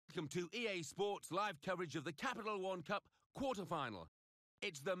Welcome to EA Sports live coverage of the Capital One Cup quarter-final.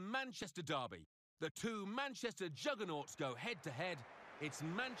 It's the Manchester Derby. The two Manchester juggernauts go head-to-head. It's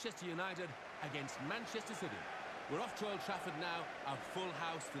Manchester United against Manchester City. We're off to Old Trafford now, a full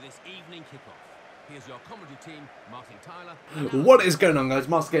house for this evening kickoff. Here's your commentary team, Martin Tyler. What is going on, guys?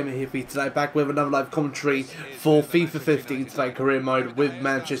 Master Gamer here for you today, back with another live commentary for FIFA 15 today, career mode with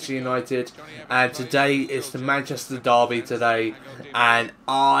Manchester United. And today is the Manchester Derby today, and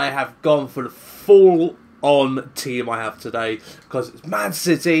I have gone for the full-on team I have today because it's Man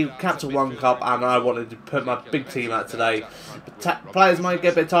City, Capital One Cup, and I wanted to put my big team out today. Players might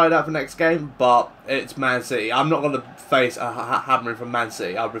get a bit tired out for next game, but it's Man City. I'm not going to face a hammering from Man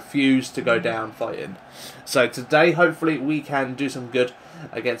City. I refuse to go down fighting. So today, hopefully, we can do some good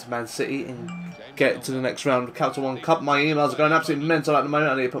against Man City and get to the next round of Capital One Cup. My emails are going absolutely mental at the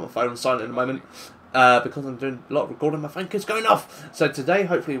moment. I need to put my phone on silent at the moment because I'm doing a lot of recording. My phone keeps going off. So today,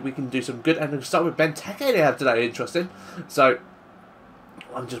 hopefully, we can do some good. And we'll start with Benteke they have today. Interesting. So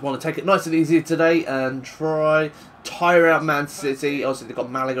I just want to take it nice and easy today and tire out Man City. Obviously, they've got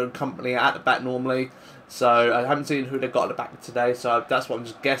Malaga and company at the back normally. So I haven't seen who they've got at the back today. So that's what I'm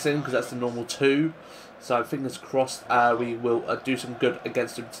just guessing because that's the normal two. So fingers crossed we will do some good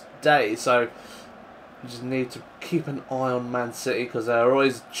against them today. So we just need to keep an eye on Man City because they're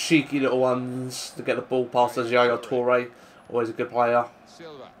always cheeky little ones to get the ball past us. Yaya Toure, always a good player.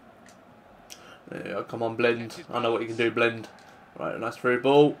 There you go. Come on, Blind. I know what you can do, Blind. Right, a nice through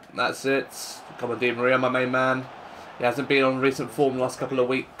ball. That's it. Come on, Di Maria, my main man. He hasn't been on recent form the last couple of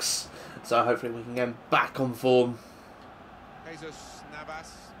weeks. So hopefully we can get him back on form.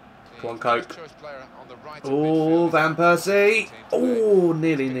 Come on, Coke. Oh, Van Persie. Oh,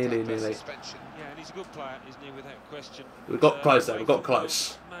 nearly. Yeah, and he's a good player, isn't he, without question. We got close there, we got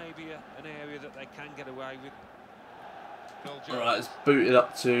close. Maybe an area that they can get away with. Alright, let's boot it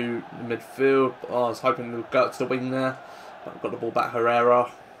up to the midfield. Oh, I was hoping we'd go up to the wing there. But we've got the ball back,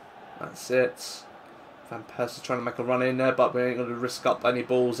 Herrera. That's it. Van Persie trying to make a run in there, but we ain't going to risk up any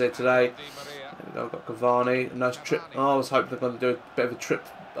balls here today. There we go, we've got Cavani. A nice trip. Oh, I was hoping they're going to do a bit of a trip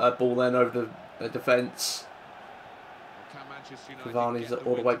ball then over the defence. Cavani's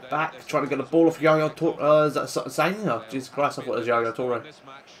all the way back, trying to get the ball off Yaya Toure. Is that saying? Oh, Jesus Christ, I thought it was Yaya Toure.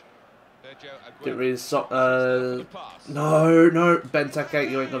 Didn't really no,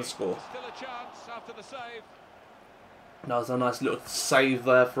 Benteke, you ain't going to score. That was a nice little save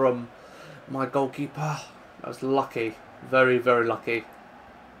there from my goalkeeper. That was lucky. Very, very lucky.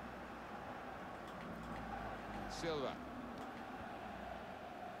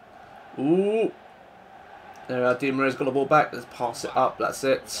 Ooh. There we are. Di Maria's got the ball back. Let's pass it up. That's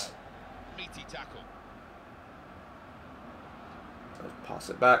it. Let's pass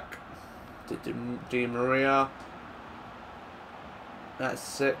it back to Di Maria.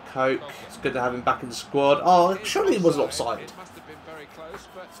 That's it, Coke. It's good to have him back in the squad. Oh, surely he wasn't offside. It must have been very close,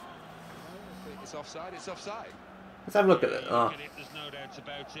 but it's offside. It's offside. Let's have a look at it. Oh.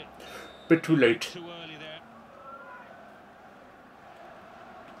 Bit too late.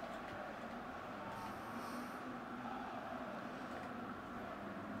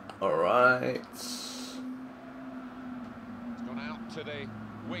 Alright. It's gone out to the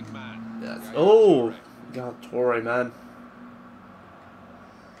wingman. Yes. Oh, God, Toure, man.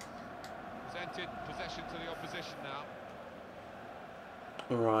 Presented possession to the opposition now.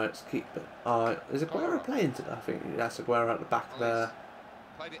 Alright, let's keep it. Is Aguero playing today? I think that's Aguero at the back there.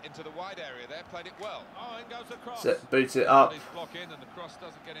 Played it into the wide area there, played it well. Oh, and goes the cross. Boots it up. Block in and the cross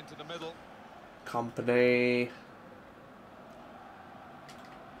doesn't get into the middle. Company.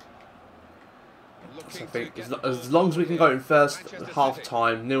 So I think as long as we can go in first half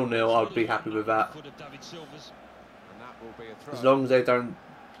time, 0-0, I would be happy with that. As long as they don't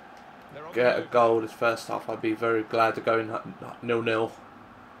get a goal this first half, I'd be very glad to go in 0-0.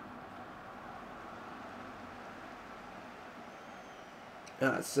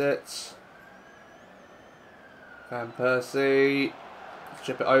 That's it. Van Persie.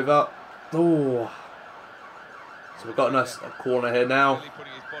 Chip it over. Oh. So we've got a nice corner here now. Putting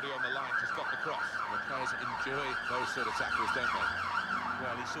his body on the line to stop the cross. The players enjoy those sort of tackles, don't they?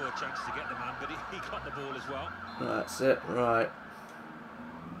 Well, he saw a chance to get the man, but he got the ball as well. That's it, right.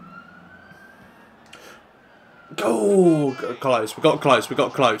 Oh, close. We got close. We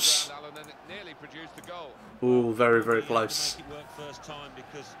got close. Ooh, very, very close. Make it work first time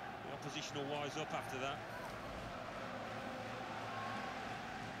because the opposition will wise up after that.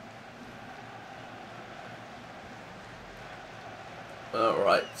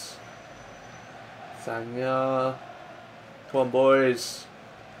 Alright. Sanya. Come on, boys.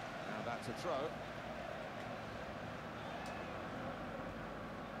 Now that's a throw.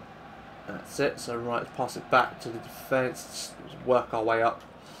 That's it. So right, let's pass it back to the defence. Let's work our way up.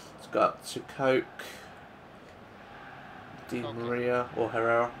 Let's go up to Coke. Di Maria or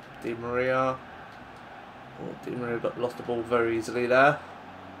Herrera. Di Maria. Oh, Di Maria got lost the ball very easily there.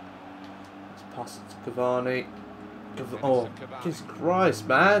 Let's pass it to Cavani. Oh, Jesus Christ,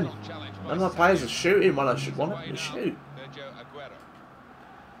 man! None of my players are shooting when I should want them to shoot.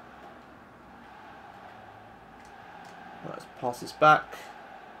 Let's pass this back.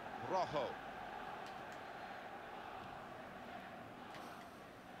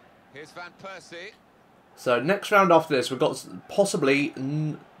 Here's Van Persie. So next round after this, we've got possibly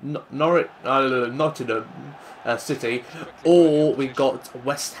Nottingham City, or we got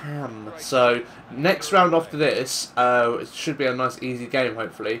West Ham. So next round after this, it should be a nice easy game,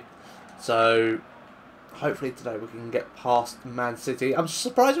 hopefully. So hopefully today we can get past Man City. I'm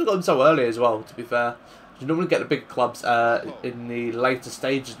surprised we got them so early as well, to be fair. You normally get the big clubs in the later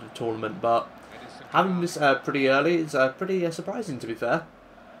stages of the tournament, but having this pretty early is pretty surprising, to be fair.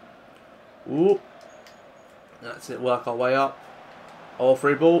 Ooh. That's it, work our way up. Oh,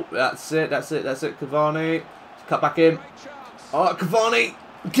 free ball. That's it, that's it, that's it. Cavani. Cut back in. Oh, Cavani.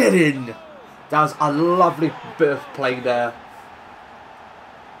 Get in. That was a lovely bit of play there.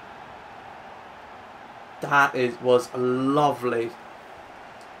 That was lovely.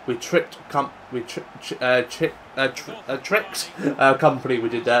 We tricked tricks company. We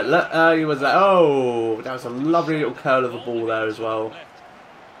did that. He was like, oh, that was a lovely little curl of the ball there as well.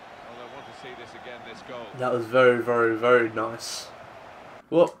 That was very, very, very nice.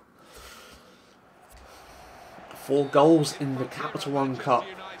 Whoop. 4 goals in the Capital One Cup.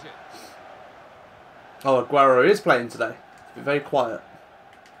 Oh, Aguero is playing today. Be very quiet.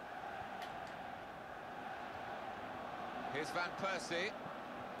 Here's Van Persie.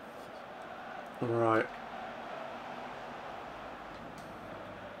 Right.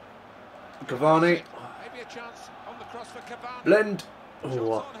 Cavani. Maybe a chance on the cross for Cavani. Blend.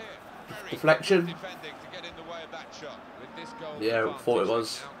 Oh, deflection. Yeah, I thought it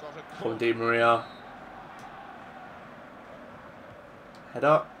was. From Di Maria. Head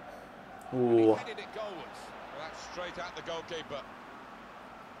up. Ooh. Straight at the goalkeeper.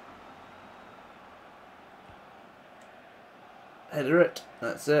 Header it.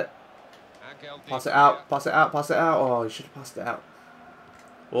 That's it. Pass it out. Pass it out. Pass it out. Oh, you should have passed it out.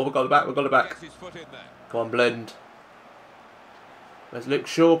 Oh, we've got it back. We've got it back. Come on, Blend. Where's Luke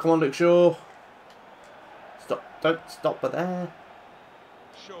Shaw? Come on, Luke Shaw. Stop. Don't stop there.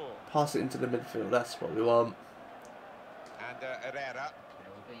 Pass it into the midfield. That's what we want.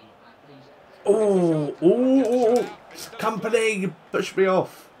 Oh, oh, Company, you pushed me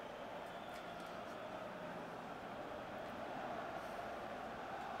off.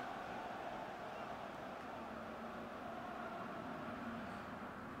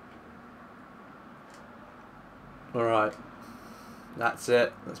 All right, that's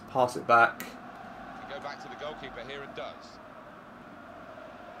it. Let's pass it back. Go back to the goalkeeper here and does.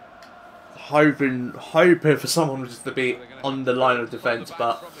 Hoping for someone just to be on the line of defence,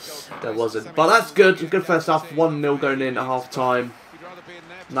 but there wasn't. But that's good. Good first half. 1-0 going in at half time.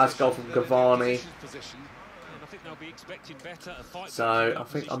 Nice goal from Cavani. So I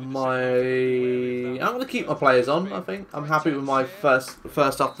think I'm going to keep my players on. I think I'm happy with my first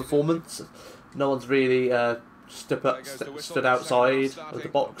half performance. No one's really stood outside of the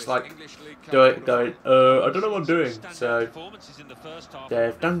box like going, I don't know what I'm doing. So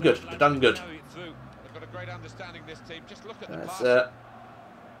they've done good. They've done good. That's it.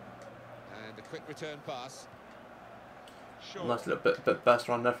 And a quick return pass. Nice little bit burst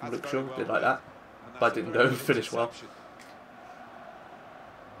run there from Luke Shaw. Did like that, but didn't go finish well.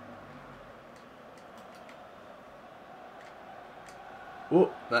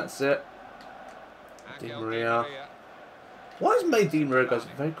 Oh, that's it. Di Maria. Why has made Di Maria goes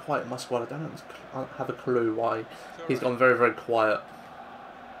very quiet in my squad? I don't have a clue why he's gone very, very quiet.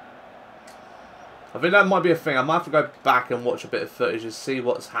 I think that might be a thing. I might have to go back and watch a bit of footage and see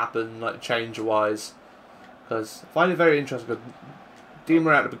what's happened, like change-wise. Because I find it very interesting. Because Di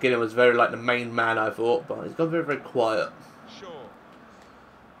Maria at the beginning was very like the main man, I thought, but he's gone very, very quiet. Sure.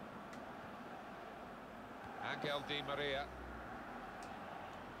 Angel Di Maria.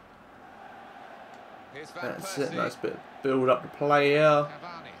 That's it. Nice bit of build up the play here.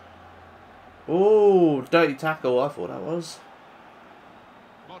 Oh, dirty tackle. I thought that was.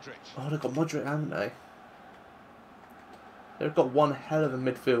 Oh, they've got Modric, haven't they? They've got one hell of a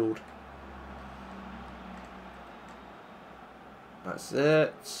midfield. That's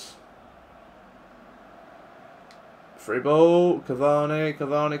it. Free ball.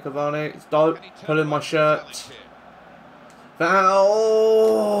 Cavani. Stop pulling my shirt.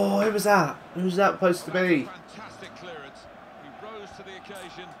 Oh, was that? Who's that supposed to be? Fantastic clearance. He rose to the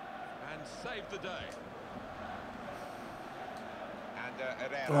occasion and saved the day.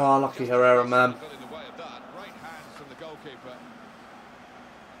 And Oh, lucky Herrera, man. got in the way of that. Great hands from the goalkeeper.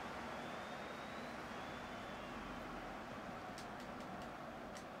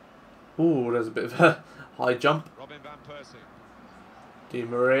 Ooh, there's a bit of a high jump. Robin van Persie. Di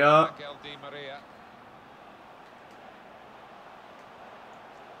Maria. Angel Di Maria.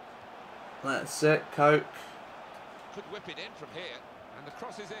 That's it, Coke. Could whip it in from here, and the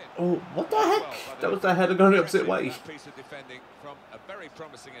cross is in. Oh, what the heck? That was the header going the opposite way. That piece of defending from a very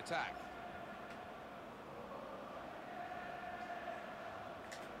promising attack.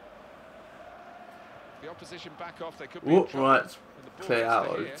 The opposition back off, they could be in trouble. Right, And the ball clear is out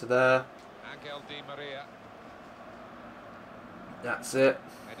for over here. to there. Angel Di Maria. That's it.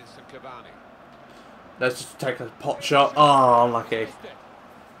 Edinson Cavani. Let's just take a pot shot. Oh, unlucky.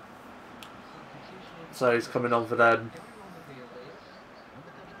 So he's coming on for them.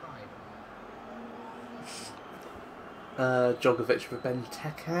 Djokovic for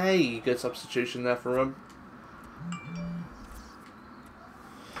Benteke. Good substitution there for him.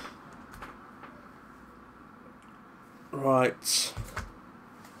 Right.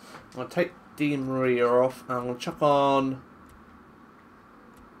 I'm going to take Di Maria off and I'm going to chuck on...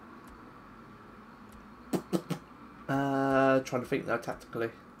 trying to think now tactically.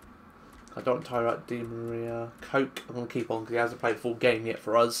 I don't want to tire out Di Maria. Coke, I'm going to keep on because he hasn't played a full game yet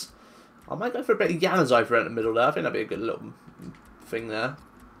for us. I might go for a bit of Januzaj over in the middle there. I think that'd be a good little thing there.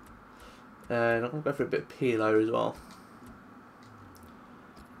 And I'm going to go for a bit of Pirlo as well.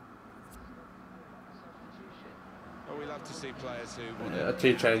 Well, we love to see players who want Yeah, to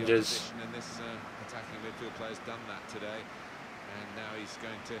two changes. And this attacking midfield player's done that today. And now he's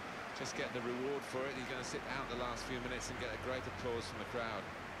going to just get the reward for it. He's going to sit out the last few minutes and get a great applause from the crowd.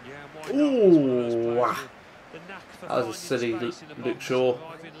 Yeah, why not? It's one of those Ooh, players with the knack for that was a finding silly space in the Luke box, Shaw.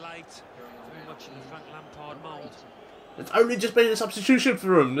 arriving late, very much in the Frank Lampard mould. It's only just been a substitution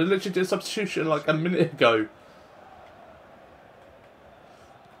for him. They literally did a substitution like a minute ago.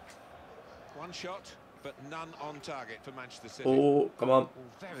 One shot, but none on target for Manchester City. Oh, come on.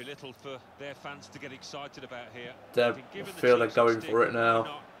 Well, very little for their fans to get excited about here. I Been given the feel they're chance going to stick, for it now. why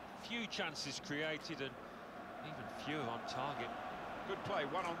not? Few chances created and even fewer on target. Good play,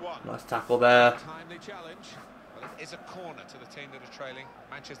 one-on-one. Nice tackle there. Timely challenge. Well, it is a corner to the team that are trailing,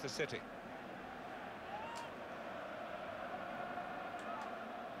 Manchester City.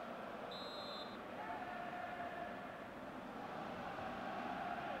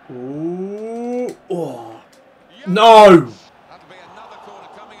 Ooh. Oh. No! That'll be another corner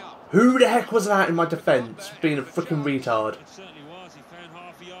coming up. Who the heck was that in my defence? Being a freaking retard. It certainly was. He found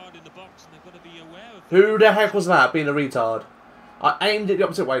half a yard in the box and they've got to be aware of Who the heck was that being a retard? I aimed it the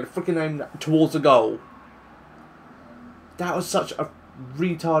opposite way, the freaking aimed towards the goal. That was such a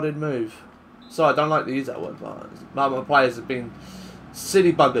retarded move. So I don't like to use that word, but my players have been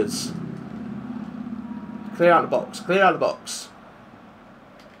silly buggers. Clear out the box, clear out the box.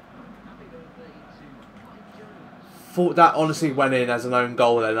 Thought that honestly went in as an own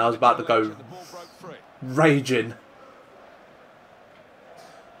goal then. I was about to go The ball broke free. raging.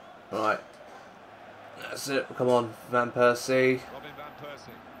 Right. That's it. Come on, Van Persie. Robin van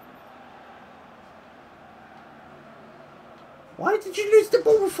Persie. Why did you lose the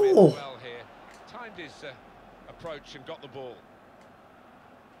ball before? Well here. Timed his approach and got the ball.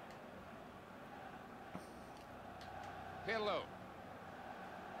 Pirlo.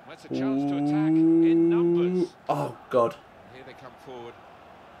 That's a chance to attack in numbers. Oh, God. Here they come forward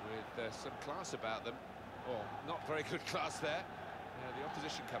with some class about them. Or not very good class there. The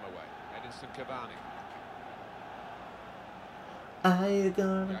opposition come away. Edinson Cavani. Are you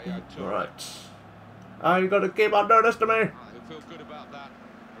gonna Yaya get Toure. right? Are you gonna keep on doing this to me? He'll feel good about that.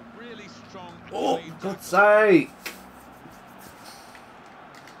 A really strong and Oh, clean for God's tackle. sake!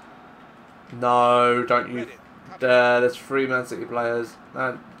 No, don't you Read it. Cut it. dare. There's 3 Man City players.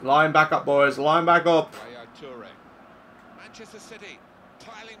 And line back up, boys. Line back up. Yaya Toure. Manchester City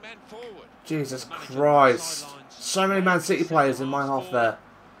piling men forward. Jesus Manager on the Christ. sidelines. So many Man City players in my half there.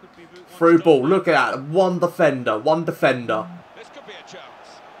 Could be route one Through stop ball. back. Look at that. One defender. One defender. This could be a chance.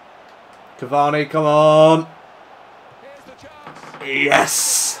 Cavani, come on. Here's the chance.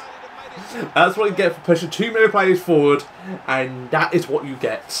 Yes! That's what you get for pushing 2 many players forward, and that is what you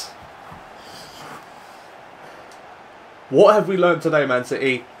get. What have we learned today, Man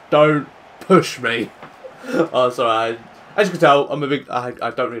City? Don't push me. Oh, sorry. As you can tell, I'm a big. I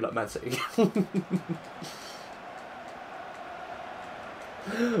don't really like Man City.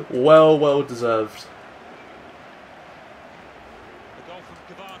 Well deserved. The goal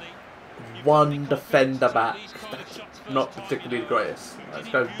from Cavani. one defender back. That's not particularly the greatest. Let's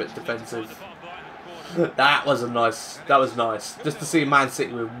go a bit defensive. That was nice. Just to see Man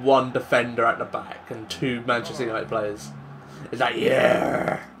City with one defender at the back and 2 Manchester United players. It's like,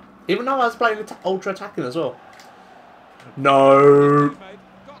 yeah. Even though I was playing ultra attacking as well. No.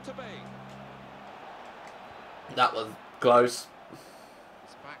 That was close.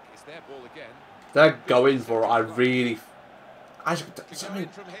 They're going for it. I really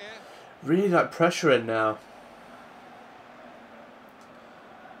like pressure in now.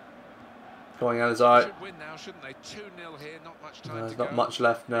 Going out his eye. There's not much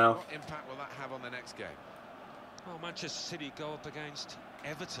left now. What impact will that have on the next game? Well, Manchester City go up against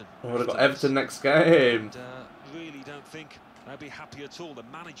Everton. Oh, they've got Everton next game. And, really don't think they'll be happy at all. The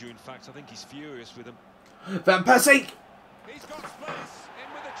manager, in fact, I think he's furious with them. Van Persie! He's got space in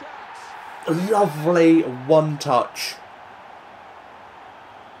with a chance. Lovely one touch.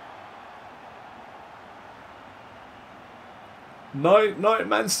 Night,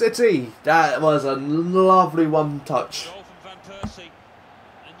 Man City. That was a lovely one touch. Goal from Van Persie,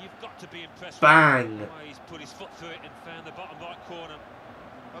 and you've got to be impressed. Bang. With the way he's put his foot through it and found the bottom right corner.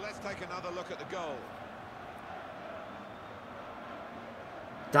 Well, let's take another look at the goal.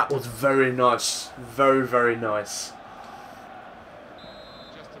 That was very nice. Very, very nice.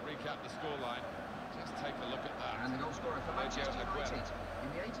 Just to recap the scoreline, just take a look at that. And the goal scorer for Manchester United in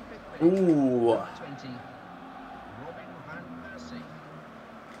the 85th minute. Ooh. Number 20, Robin Van Persie.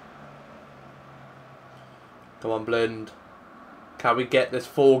 Come on, Blend. Can we get this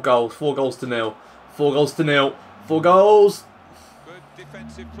 4 goals? 4 goals to 0. 4 goals to 0. 4 goals. Good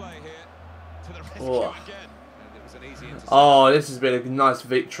defensive play here to the rescue Oh. again. And it was an easy interception. Oh, this has been a nice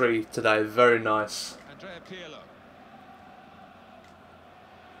victory today. Very nice. Andrea Pirlo.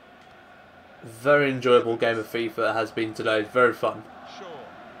 Very enjoyable game of FIFA it has been today. Very fun. Shaw.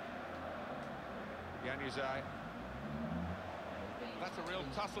 Januzaj. That's a real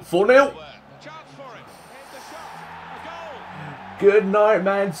tussle. 4-0. Chance for it. Here's the shot. A goal. Good night,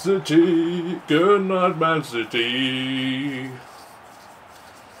 Man City. Good night, Man City.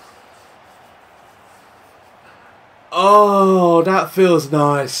 Oh, that feels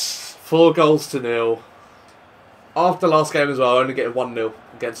nice. 4 goals to 0. After last game as well, only getting 1-0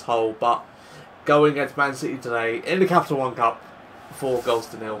 against Hull, but going against Man City today in the Capital One Cup, 4 goals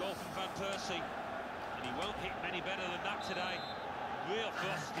to 0. Goal from Van Persie, and he won't hit many better than that today. Real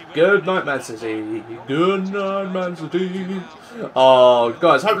ferocity. Good night, Man City. Good night, Man City. Oh,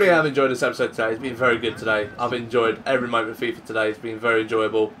 guys, hopefully you have enjoyed this episode today. It's been very good today. I've enjoyed every moment of FIFA today. It's been very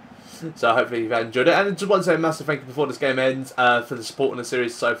enjoyable. So hopefully you've enjoyed it. And just want to say a massive thank you before this game ends for the support in the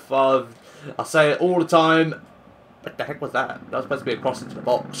series so far. I say it all the time. What the heck was that? That was supposed to be a cross into the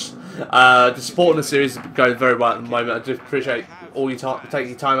box. The support in the series is going very well at the moment. I just appreciate all you taking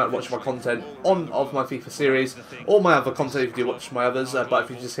your time out to watch my content of my FIFA series. All my other content if you do watch my others. But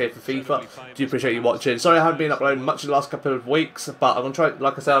if you're just here for FIFA, do appreciate you watching. Sorry I haven't been uploading much in the last couple of weeks. But I'm going to try,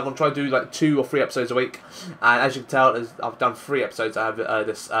 like I said, I'm going to try to do like 2 or 3 episodes a week. And as you can tell, I've done 3 episodes I have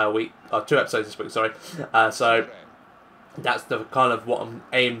this week. 2 episodes this week, sorry. So that's the kind of what I'm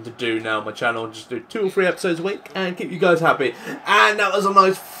aiming to do now on my channel. Just do 2 or 3 episodes a week and keep you guys happy. And that was a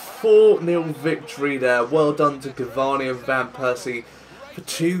nice 4-0 victory there. Well done to Cavani and Van Persie for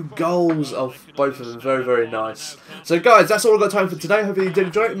 2 goals of both of them. Very, very nice. So guys, that's all I've got time for today. Hopefully you did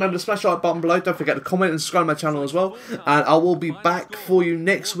enjoy it. Remember to smash the like button below. Don't forget to comment and subscribe to my channel as well. And I will be back for you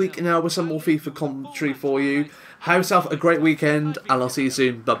next week now with some more FIFA commentary for you. Have yourself a great weekend and I'll see you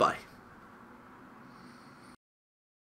soon. Bye bye.